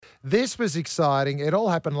This was exciting. It all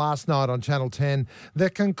happened last night on Channel 10.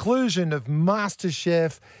 The conclusion of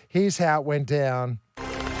MasterChef. Here's how it went down.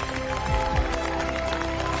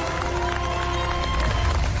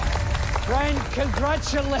 Brent,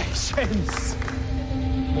 congratulations.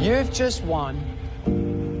 You've just won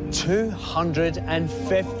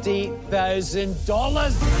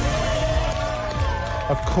 $250,000.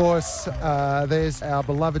 Of course, there's our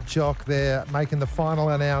beloved jock there making the final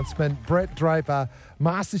announcement. Brent Draper,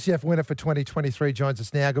 MasterChef winner for 2023, joins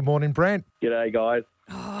us now. Good morning, Brent. G'day, guys.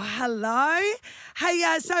 Oh, hello. Hey,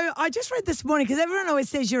 so I just read this morning, because everyone always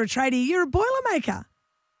says you're a tradie. You're a Boilermaker.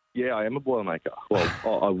 Yeah, I am a Boilermaker. Well,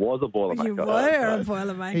 I was a Boilermaker. You were a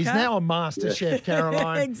Boilermaker. He's now a MasterChef,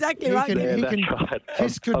 Caroline. Exactly He right. can- Yeah, he that's can right.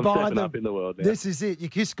 kiss I'm goodbye stepping up in the world now. This is it. You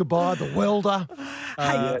kiss goodbye the welder.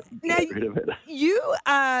 Hey, now, Get rid of it. you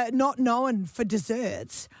are not known for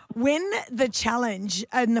desserts. When the challenge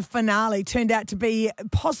and the finale turned out to be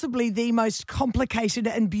possibly the most complicated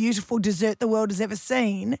and beautiful dessert the world has ever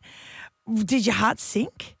seen, did your heart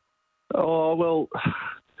sink? Oh, well,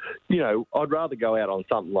 I'd rather go out on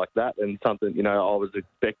something like that than something, I was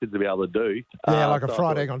expected to be able to do. Yeah, like a so I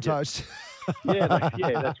fried thought, egg on toast.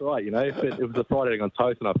 that's right. If it was a fried egg on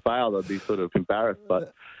toast and I failed, I'd be sort of embarrassed.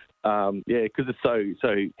 But, because it's so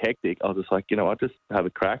hectic, I was just like, I just have a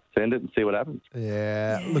crack, send it and see what happens.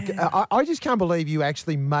 Yeah. Look, I just can't believe you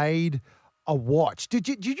actually made a watch. Did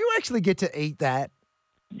you actually get to eat that?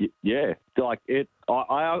 Yeah, like it.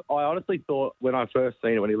 I honestly thought when I first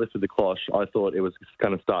seen it, when he lifted the cloche, I thought it was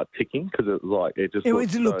going to start ticking because it was like it just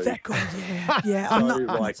looked that good. Yeah. I'm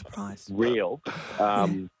not surprised. Real.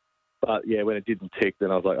 But yeah, when it didn't tick, then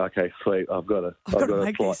I was like, okay, sweet, I've got a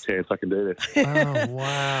slight chance I can do this. Oh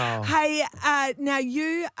wow! Hey, now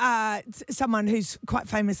you are someone who's quite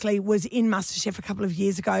famously was in MasterChef a couple of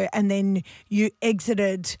years ago, and then you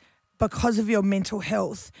exited because of your mental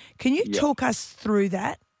health. Can you talk us through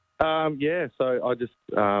that? So I just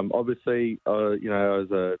obviously, I was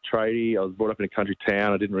a tradie. I was brought up in a country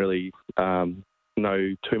town. I didn't really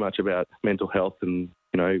know too much about mental health and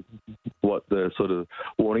what the sort of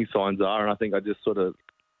warning signs are. And I think I just sort of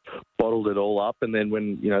bottled it all up. And then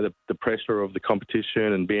when the pressure of the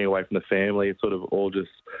competition and being away from the family, it sort of all just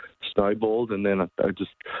snowballed. And then I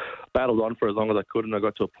just battled on for as long as I could. And I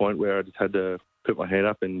got to a point where I just had to put my head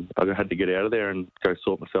up and I had to get out of there and go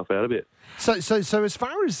sort myself out a bit. So as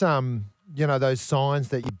far as those signs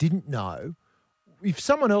that you didn't know, if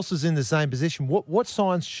someone else is in the same position, what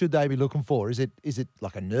signs should they be looking for? Is it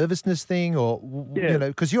like a nervousness thing, or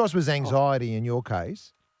because yours was anxiety in your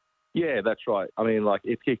case? Yeah, that's right. I mean, like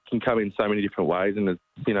it can come in so many different ways, and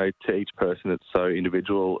to each person it's so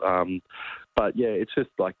individual. But yeah, it's just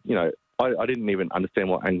like I didn't even understand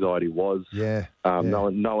what anxiety was. Yeah. No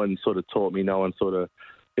one sort of taught me. No one sort of.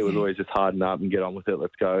 It was always just harden up and get on with it.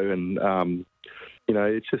 Let's go. And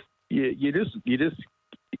it's just you just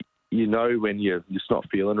when you're just not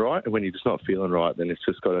feeling right, and when you're just not feeling right, then it's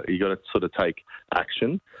just you got to sort of take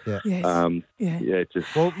action. Yeah. Yes.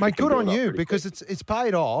 Well, mate, good on you because it's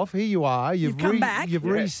paid off. Here you are. You've come back. You've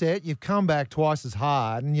reset. You've come back twice as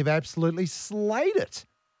hard, and you've absolutely slayed it.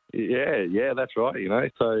 Yeah, that's right.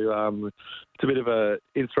 So it's a bit of a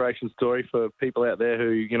inspiration story for people out there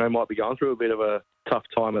who might be going through a bit of a tough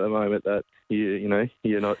time at the moment. That you're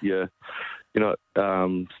not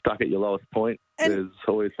stuck at your lowest point. And there's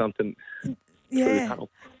always something. Yeah.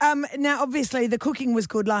 Now, obviously, the cooking was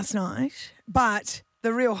good last night, but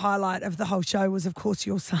the real highlight of the whole show was, of course,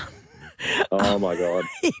 your son. Oh, my God.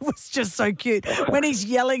 He was just so cute. When he's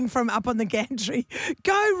yelling from up on the gantry,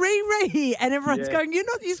 go, Riri! And everyone's going, you're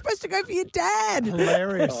supposed to go for your dad.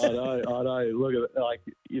 Hilarious. I know. Look at it. Like,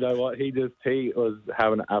 you know what? He was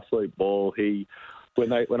having an absolute ball.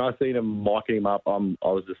 When I seen him micing him up, I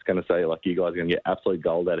was just going to say, like, you guys are going to get absolute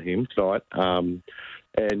gold out of him tonight. And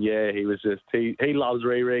yeah, he was just he loves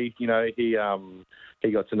Riri.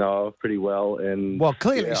 He got to know her pretty well. And well,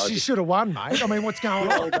 clearly she should have won, mate. I mean, what's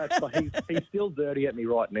going on? He's still dirty at me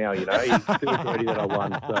right now. He's still dirty that I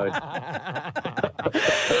won. So.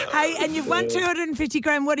 Hey, and you've won 250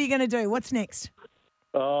 grand. What are you going to do? What's next?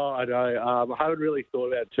 Oh, I know. I haven't really thought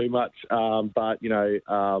about it too much, but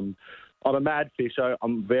I'm a mad fisher.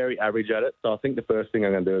 I'm very average at it, so I think the first thing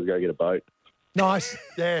I'm going to do is go get a boat. Nice,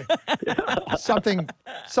 yeah. something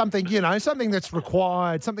that's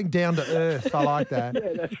required, something down to earth. I like that.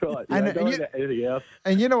 Yeah, that's right. Anything else.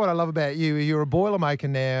 And you know what I love about you? You're a Boilermaker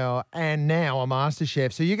now, and now a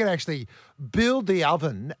MasterChef, so you can actually build the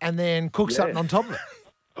oven and then cook something on top of it.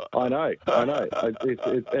 I know.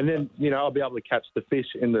 And then, I'll be able to catch the fish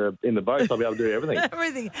in the boat. So I'll be able to do everything.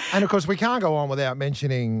 Everything. And, of course, we can't go on without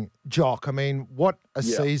mentioning Jock. I mean, what a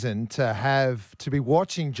season to be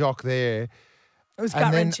watching Jock there. It was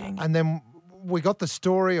gut-wrenching. And then we got the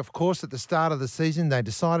story, of course, at the start of the season. They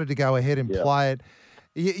decided to go ahead and play it.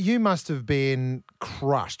 You must have been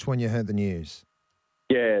crushed when you heard the news.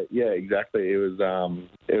 Yeah, exactly. It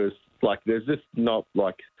was like there's just not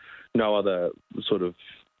like no other sort of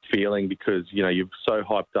feeling because, you're so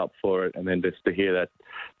hyped up for it and then just to hear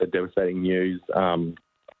the devastating news, I'm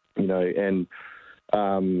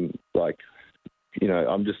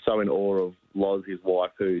just so in awe of Loz, his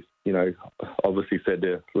wife, who, obviously said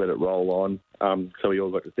to let it roll on. So we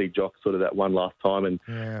all got to see Jock sort of that one last time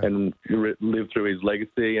and live through his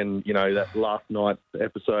legacy. And, that last night's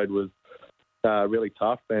episode was really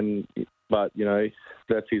tough. But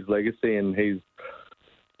that's his legacy and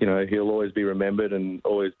he'll always be remembered and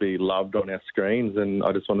always be loved on our screens. And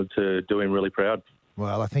I just wanted to do him really proud.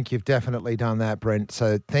 Well, I think you've definitely done that, Brent.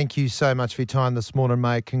 So thank you so much for your time this morning,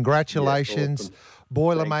 mate. Congratulations. Awesome.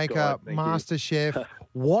 Boilermaker, MasterChef,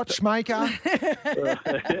 Watchmaker.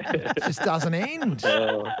 It just doesn't end.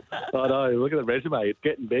 I know. Look at the resume. It's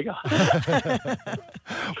getting bigger.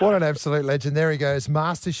 What an absolute legend. There he goes.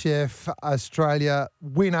 MasterChef Australia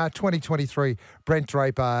winner 2023, Brent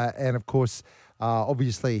Draper. And, of course,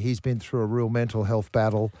 obviously he's been through a real mental health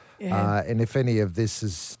battle. Yeah. And if any of this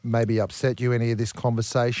has maybe upset you, any of this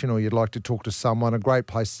conversation, or you'd like to talk to someone, a great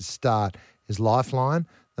place to start is Lifeline.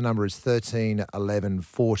 The number is 13 11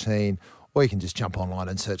 14, or you can just jump online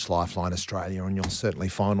and search Lifeline Australia and you'll certainly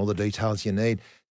find all the details you need.